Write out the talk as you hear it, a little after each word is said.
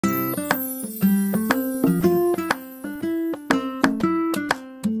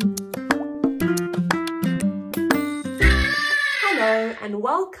and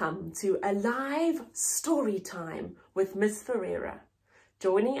welcome to a live story time with Miss Ferreira.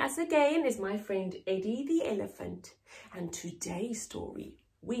 Joining us again is my friend Eddie the elephant, and today's story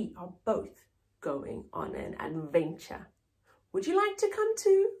we are both going on an adventure. Would you like to come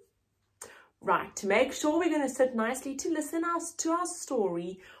too? Right, to make sure we're going to sit nicely to listen to our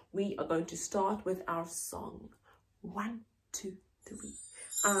story, we are going to start with our song. 1, 2, 3.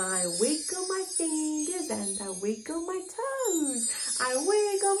 I wiggle my fingers and I wiggle my toes. I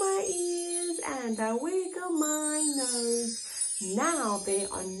wiggle my ears and I wiggle my nose. Now there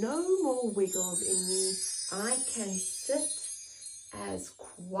are no more wiggles in me. I can sit as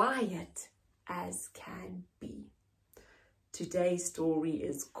quiet as can be. Today's story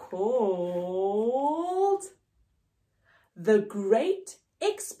is called The Great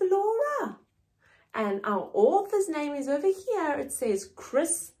Explorer. And our author's name is over here. It says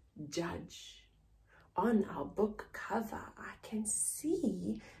Chris Judge. On our book cover, I can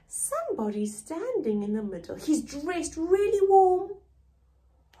see somebody standing in the middle. He's dressed really warm.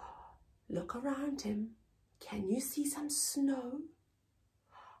 Look around him. Can you see some snow?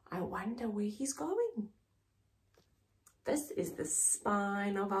 I wonder where he's going. This is the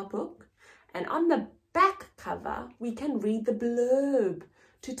spine of our book. And on the back cover, we can read the blurb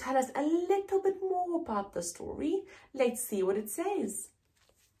to tell us a little bit more about the story. Let's see what it says.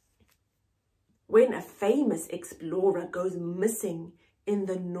 When a famous explorer goes missing in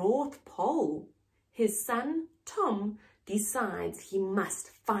the North Pole, his son Tom decides he must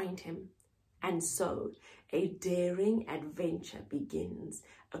find him. And so a daring adventure begins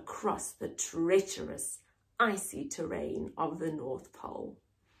across the treacherous, icy terrain of the North Pole.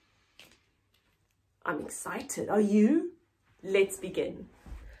 I'm excited. Are you? Let's begin.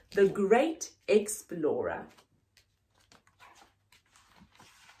 The Great Explorer.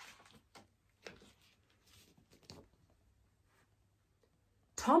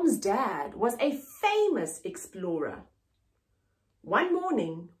 Tom's dad was a famous explorer. One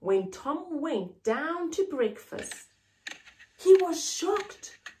morning, when Tom went down to breakfast, he was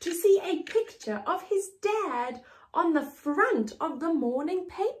shocked to see a picture of his dad on the front of the morning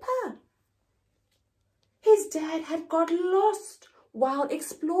paper. His dad had got lost while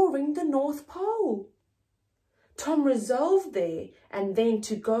exploring the North Pole. Tom resolved there and then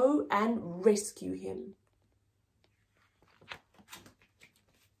to go and rescue him.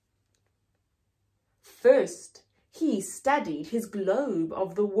 First, he studied his globe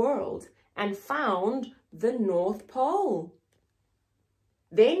of the world and found the North Pole.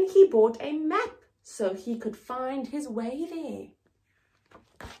 Then he bought a map so he could find his way there.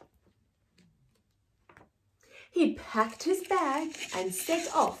 He packed his bag and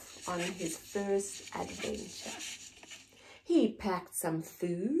set off on his first adventure. He packed some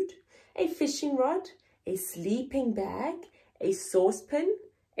food, a fishing rod, a sleeping bag, a saucepan,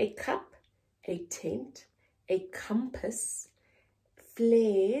 a cup, a tent, a compass,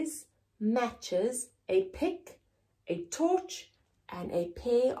 flares, matches, a pick, a torch, and a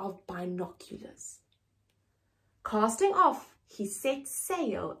pair of binoculars. Casting off, he set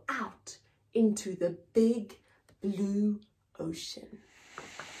sail out into the big blue ocean.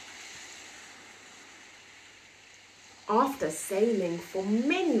 After sailing for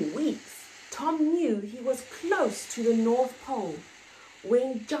many weeks, Tom knew he was close to the North Pole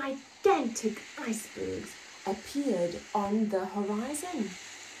when gigantic icebergs appeared on the horizon.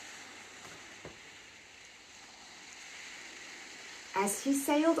 As he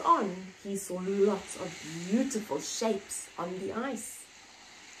sailed on, he saw lots of beautiful shapes on the ice.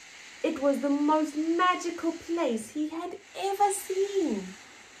 It was the most magical place he had ever seen.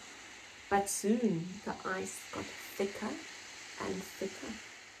 But soon the ice got thicker and thicker,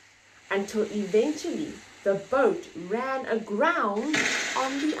 until eventually the boat ran aground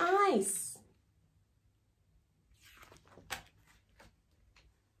on the ice.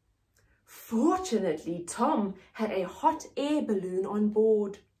 Fortunately, Tom had a hot air balloon on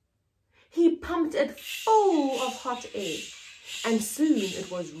board. He pumped it full of hot air, and soon it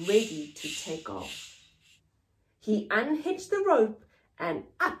was ready to take off. He unhitched the rope and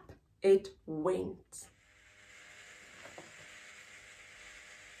up it went.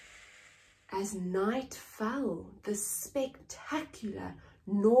 As night fell, the spectacular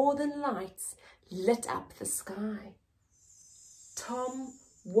northern lights lit up the sky. Tom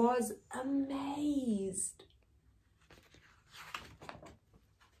was amazed.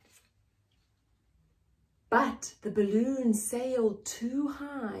 But the balloon sailed too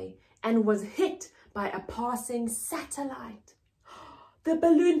high and was hit by a passing satellite. The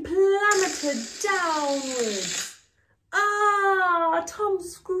balloon plummeted downwards. Ah! Tom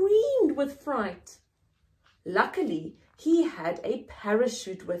screamed with fright. Luckily, he had a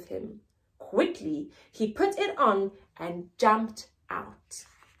parachute with him. Quickly, he put it on and jumped out.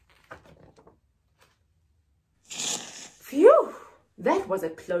 Phew! That was a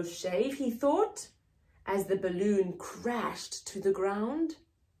close shave, he thought, as the balloon crashed to the ground.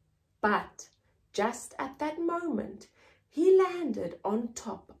 But just at that moment, he landed on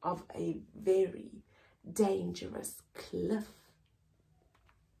top of a very dangerous cliff.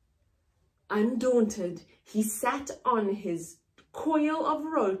 Undaunted, he sat on his coil of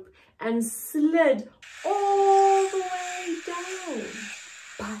rope and slid all the way down.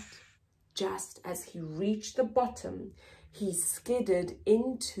 But just as he reached the bottom, he skidded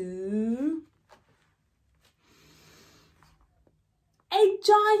into a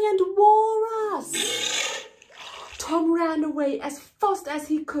giant walrus. Tom ran away as fast as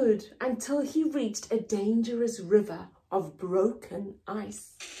he could until he reached a dangerous river of broken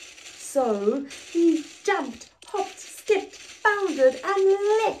ice. So he jumped, hopped, skipped, bounded and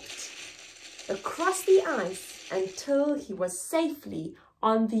leapt across the ice until he was safely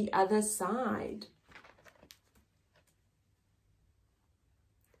on the other side.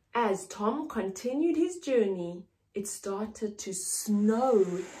 As Tom continued his journey, it started to snow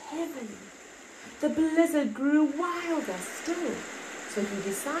heavily. The blizzard grew wilder still, so he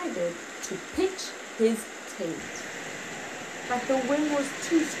decided to pitch his tent. But the wind was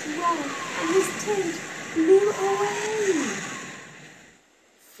too strong and his tent blew away.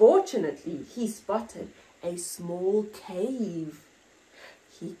 Fortunately, he spotted a small cave.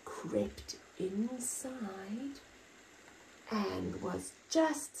 He crept inside and was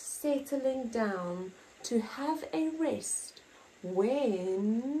just settling down to have a rest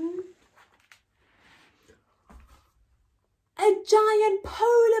when a giant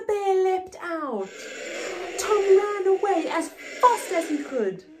polar bear leapt out. Tom ran away as fast as he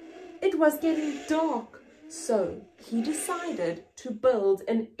could. It was getting dark, so he decided to build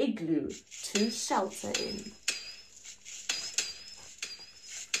an igloo to shelter in.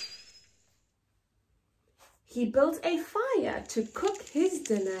 He built a fire to cook his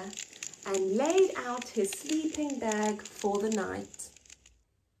dinner and laid out his sleeping bag for the night.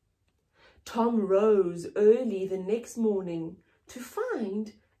 Tom rose early the next morning to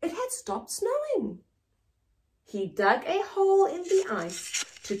find it had stopped snowing. He dug a hole in the ice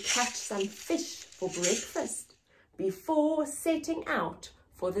to catch some fish for breakfast before setting out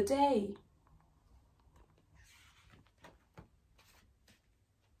for the day.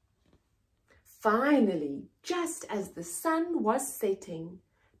 Finally, just as the sun was setting,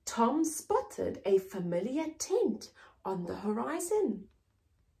 Tom spotted a familiar tent on the horizon.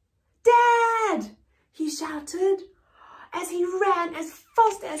 "Dad!" he shouted as he ran as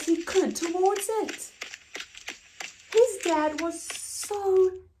fast as he could towards it. His dad was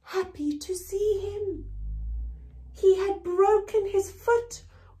so happy to see him. He had broken his foot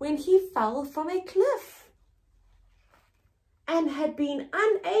when he fell from a cliff and had been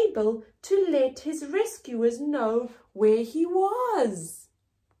unable to let his rescuers know where he was.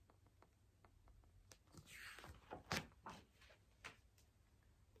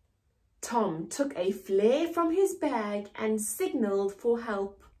 Tom took a flare from his bag and signaled for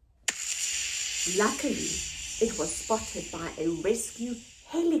help. Luckily, it was spotted by a rescue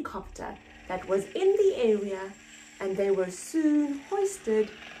helicopter that was in the area, and they were soon hoisted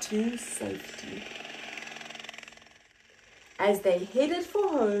to safety. As they headed for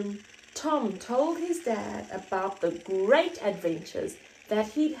home, Tom told his dad about the great adventures that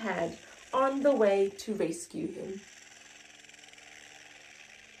he'd had on the way to rescue him.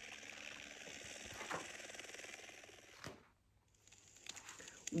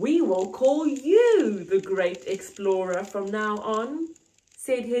 "We will call you the great explorer from now on,"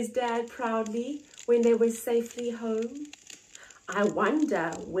 said his dad proudly when they were safely home. "I wonder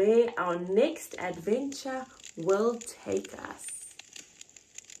where our next adventure will take us."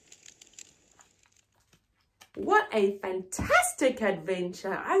 What a fantastic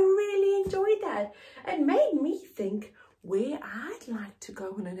adventure. I really enjoyed that. It made me think where I'd like to go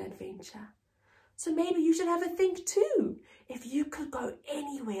on an adventure. So maybe you should have a think too. If you could go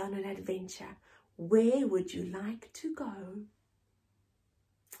anywhere on an adventure, where would you like to go?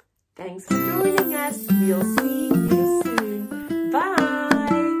 Thanks for joining us. We'll see you soon.